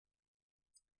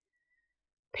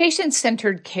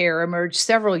Patient-centered care emerged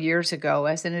several years ago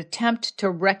as an attempt to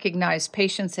recognize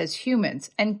patients as humans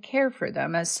and care for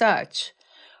them as such.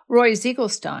 Roy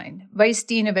Ziegelstein, Vice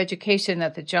Dean of Education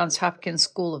at the Johns Hopkins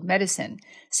School of Medicine,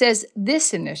 says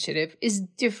this initiative is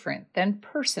different than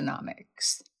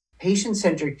personomics.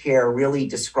 Patient-centered care really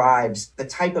describes the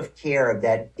type of care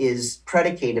that is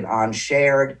predicated on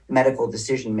shared medical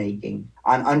decision-making,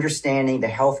 on understanding the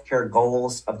healthcare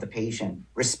goals of the patient,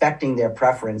 respecting their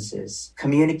preferences,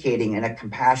 communicating in a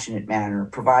compassionate manner,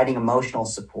 providing emotional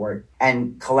support,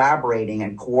 and collaborating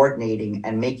and coordinating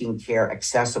and making care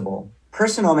accessible.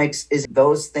 Personomics is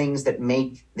those things that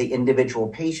make the individual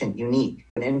patient unique,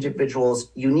 an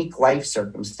individual's unique life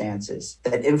circumstances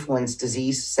that influence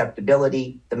disease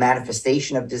susceptibility, the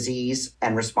manifestation of disease,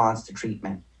 and response to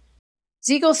treatment.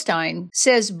 Ziegelstein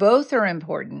says both are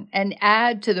important and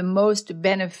add to the most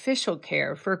beneficial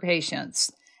care for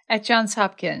patients. At Johns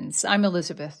Hopkins, I'm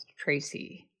Elizabeth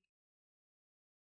Tracey.